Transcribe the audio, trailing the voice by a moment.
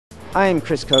I am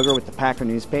Chris Koger with the Packer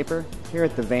newspaper here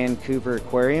at the Vancouver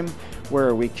Aquarium,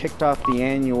 where we kicked off the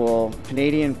annual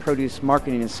Canadian Produce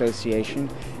Marketing Association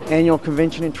annual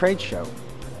convention and trade show.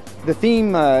 The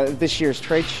theme of this year's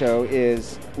trade show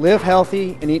is Live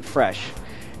Healthy and Eat Fresh.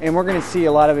 And we're going to see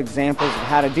a lot of examples of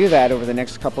how to do that over the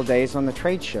next couple days on the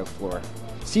trade show floor.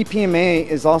 CPMA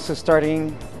is also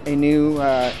starting a new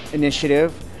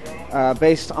initiative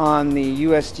based on the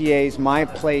USDA's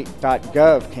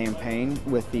MyPlate.gov campaign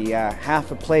with the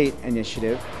Half a Plate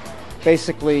initiative,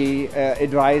 basically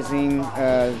advising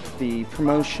the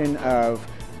promotion of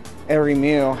every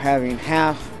meal having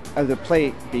half of the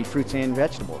plate be fruits and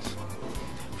vegetables.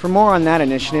 For more on that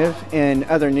initiative and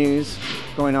other news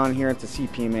going on here at the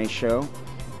CPMA show,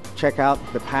 check out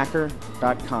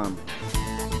thepacker.com.